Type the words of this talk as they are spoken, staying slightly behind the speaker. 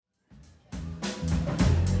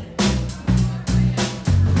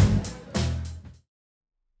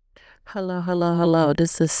Hello, hello, hello.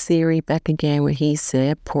 This is Siri back again with He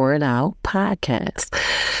Said Pour It Out podcast.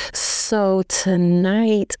 So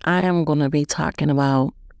tonight I am going to be talking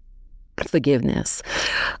about forgiveness.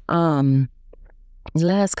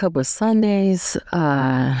 Last couple of Sundays,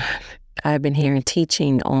 I've been hearing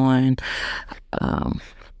teaching on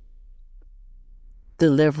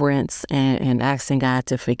deliverance and asking God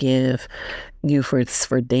to forgive you for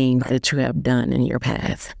things that you have done in your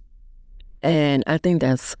past. And I think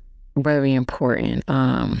that's very important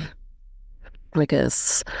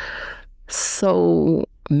because so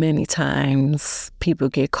many times people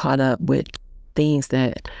get caught up with things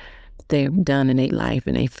that they've done in their life,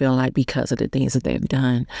 and they feel like because of the things that they've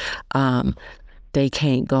done, they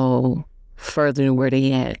can't go further than where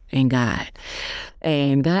they at in God.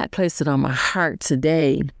 And God placed it on my heart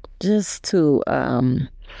today just to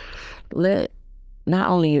let not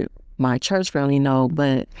only my church family know,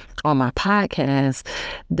 but on my podcast,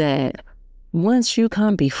 that once you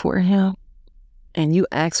come before Him and you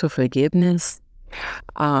ask for forgiveness,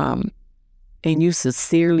 and you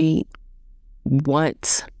sincerely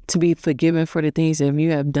want to be forgiven for the things that you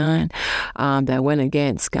have done that went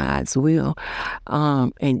against God's will,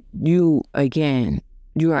 and you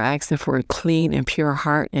are asking for a clean and pure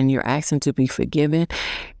heart, and you're asking to be forgiven,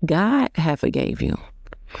 God have forgave you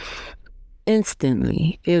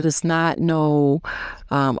instantly. It is not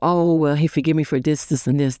oh, well, He forgive me for this,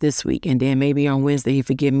 and this week, and then maybe on Wednesday He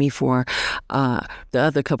forgive me for the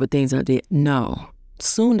other couple of things I did. No.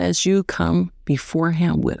 Soon as you come before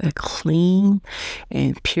Him with a clean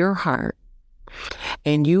and pure heart,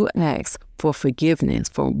 and you ask for forgiveness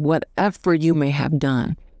for whatever you may have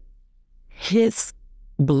done, His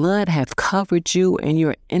blood has covered you, and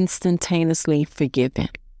you're instantaneously forgiven.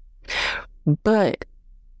 But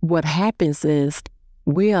what happens is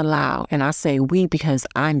we allow, and I say we because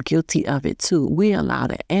I'm guilty of it too, we allow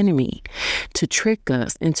the enemy to trick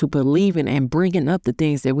us into believing and bringing up the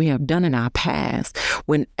things that we have done in our past.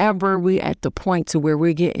 Whenever we're at the point to where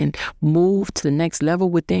we're getting moved to the next level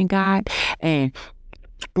within God, and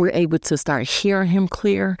we're able to start hearing Him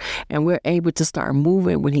clear, and we're able to start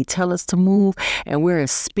moving when He tells us to move, and we're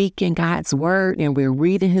speaking God's word, and we're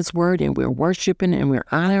reading His word, and we're worshiping, and we're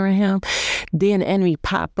honoring Him, then the enemy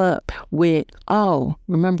pop up with, oh,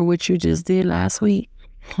 remember what you just did last week?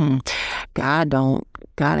 God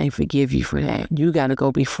ain't forgive you for that. You got to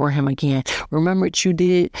go before Him again. Remember what you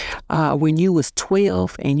did when you was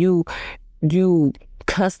 12, and you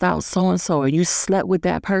cussed out so-and-so, or you slept with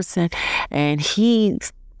that person, and He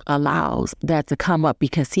allows that to come up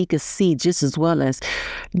because He could see just as well as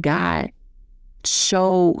God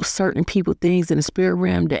show certain people things in the spirit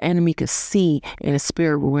realm. The enemy could see in the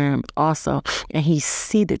spirit realm also, and he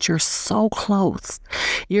see that you're so close.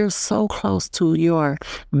 You're so close to your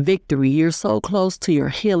victory. You're so close to your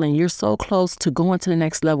healing. You're so close to going to the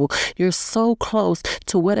next level. You're so close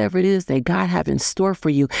to whatever it is that God have in store for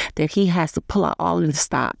you, that He has to pull out all of the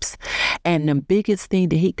stops. And the biggest thing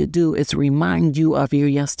that He could do is remind you of your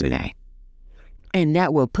yesterday. And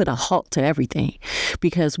that will put a halt to everything,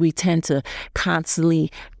 because we tend to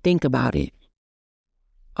constantly think about it.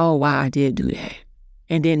 Oh, wow, I did do that.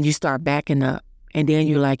 And then you start backing up, and then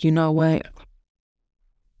you're like, you know what?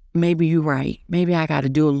 Maybe you're right. Maybe I got to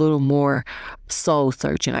do a little more soul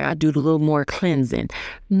searching. I got to do a little more cleansing.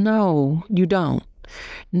 No, you don't.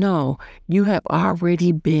 No, you have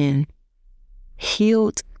already been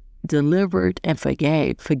healed, delivered, and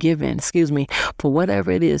forgiven, for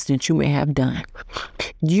whatever it is that you may have done.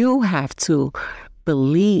 You have to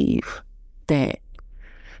believe that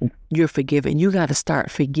you're forgiven. You got to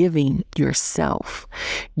start forgiving yourself.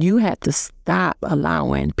 You have to stop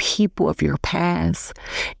allowing people of your past,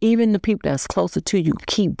 even the people that's closer to you,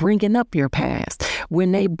 keep bringing up your past.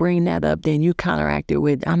 When they bring that up, then you counteract it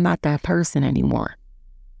with, I'm not that person anymore.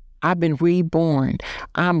 I've been reborn.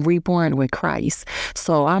 I'm reborn with Christ.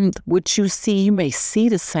 So what you see, you may see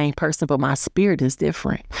the same person, but my spirit is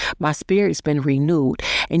different. My spirit's been renewed,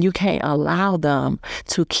 and you can't allow them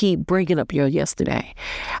to keep bringing up your yesterday.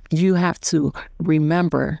 You have to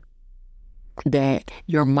remember that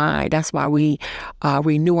your mind, that's why we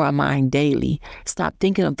renew our mind daily. Stop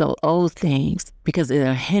thinking of those old things, because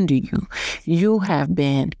it'll hinder you. You have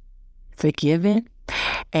been forgiven,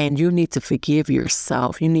 and you need to forgive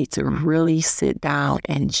yourself. You need to really sit down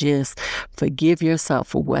and just forgive yourself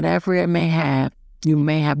for whatever you may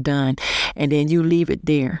have done, and then you leave it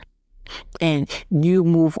there. And you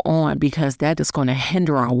move on, because that is going to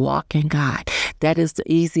hinder our walk in God. That is the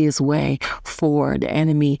easiest way for the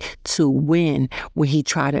enemy to win when he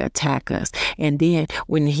try to attack us. And then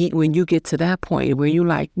when you get to that point where you're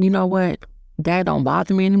like, you know what? that don't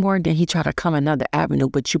bother me anymore, then he try to come another avenue.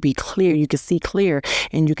 But you be clear, you can see clear,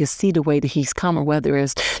 and you can see the way that he's coming, whether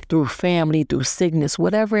it's through family, through sickness,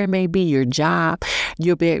 whatever it may be, your job.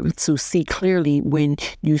 You'll be able to see clearly when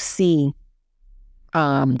you see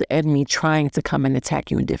the enemy trying to come and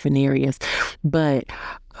attack you in different areas. But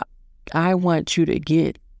I want you to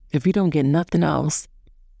get, if you don't get nothing else,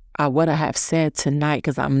 what I have said tonight,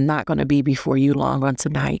 because I'm not going to be before you long on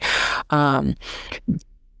tonight.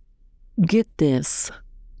 Get this.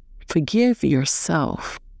 Forgive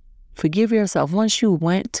yourself. Forgive yourself. Once you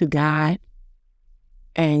went to God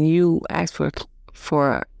and you asked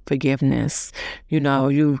for forgiveness, you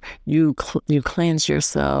cleanse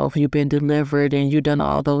yourself, you've been delivered, and you've done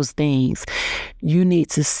all those things. You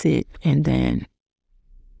need to sit and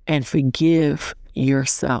forgive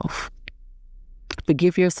yourself.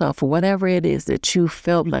 Forgive yourself for whatever it is that you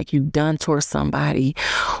felt like you've done towards somebody,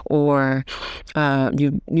 or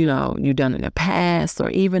you've done in the past, or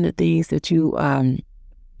even the things that you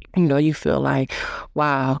feel like,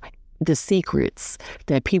 wow, the secrets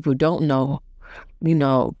that people don't know,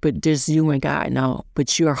 but just you and God know,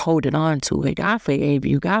 but you're holding on to it. God forgave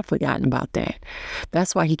you. God forgotten about that.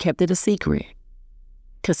 That's why he kept it a secret,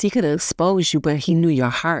 because he could have exposed you, but he knew your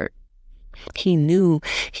heart. He knew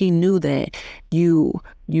that you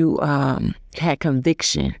had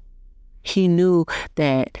conviction. He knew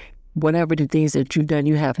that whatever the things that you've done,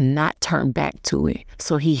 you have not turned back to it.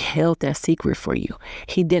 So he held that secret for you.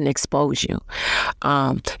 He didn't expose you.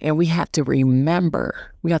 And we have to remember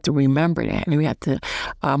that. And we have to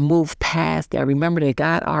move past that. Remember that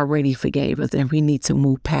God already forgave us, and we need to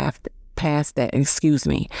move past that,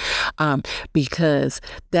 because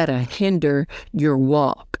that'll hinder your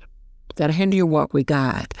walk. That'll hinder your walk with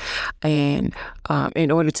God. And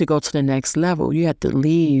in order to go to the next level, you have to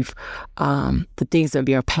leave the things of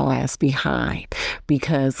your past behind,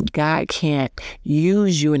 because God can't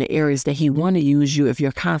use you in the areas that he want to use you if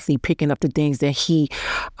you're constantly picking up the things that he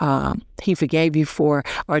forgave you for,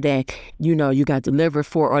 or that you got delivered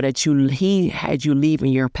for, or that he had you leave in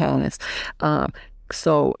your past.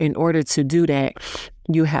 So in order to do that,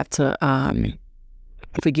 you have to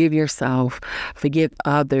forgive yourself, forgive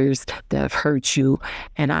others that have hurt you.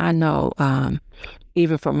 And I know,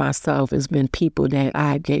 even for myself, it's been people that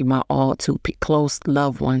I gave my all to, close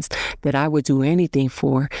loved ones that I would do anything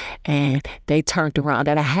for, and they turned around,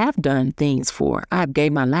 that I have done things for. I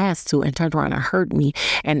gave my last to and turned around and hurt me,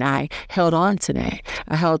 and I held on to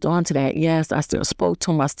that. Yes, I still spoke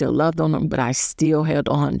to them, I still loved on them, but I still held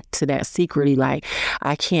on to that secretly. Like,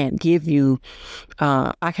 I can't give you,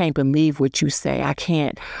 I can't believe what you say. I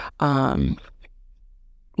can't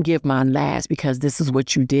give my last because this is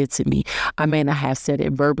what you did to me. I may not have said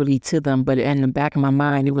it verbally to them, but in the back of my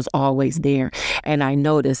mind, it was always there. And I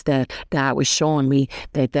noticed that God was showing me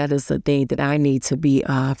that is a thing that I need to be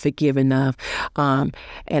forgiven of, and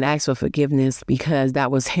ask for forgiveness, because that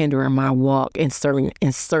was hindering my walk in certain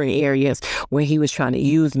areas when he was trying to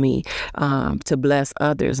use me to bless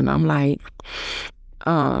others. And I'm like,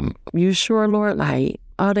 you sure, Lord? Like,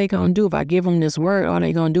 all they going to do, if I give them this word, all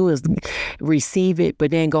they going to do is receive it,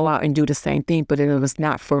 but then go out and do the same thing. But it was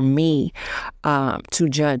not for me to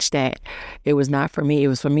judge that. It was not for me. It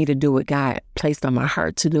was for me to do what God placed on my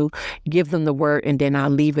heart to do, give them the word, and then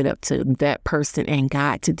I'll leave it up to that person and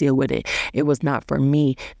God to deal with it. It was not for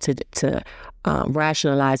me to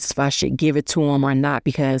rationalize if I should give it to them or not,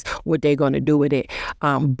 because what they're going to do with it.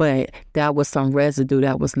 But that was some residue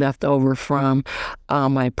that was left over from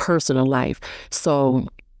my personal life. So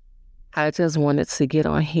I just wanted to get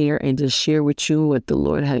on here and just share with you what the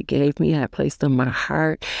Lord had gave me, had placed in my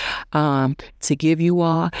heart to give you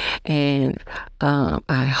all. And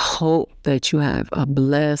I hope that you have a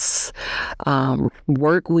blessed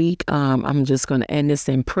work week. I'm just going to end this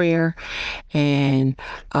in prayer, and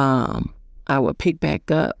I will pick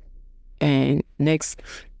back up and next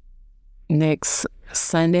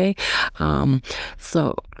Sunday.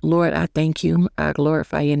 So Lord, I thank you. I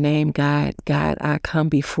glorify your name, God. God, I come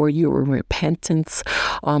before you with repentance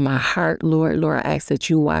on my heart, Lord. Lord, I ask that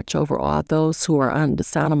you watch over all those who are under the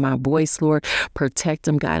sound of my voice, Lord. Protect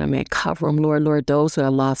them, guide them, and cover them, Lord. Lord, those who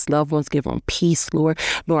have lost loved ones, give them peace, Lord.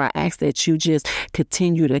 Lord, I ask that you just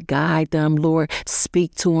continue to guide them, Lord.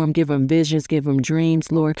 Speak to them, give them visions, give them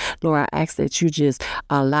dreams, Lord. Lord, I ask that you just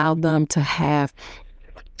allow them to have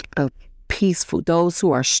a peaceful, those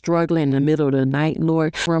who are struggling in the middle of the night,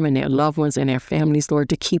 Lord, from and their loved ones and their families, Lord,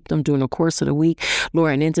 to keep them during the course of the week,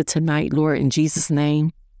 Lord, and into tonight, Lord, in Jesus'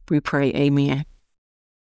 name we pray, amen.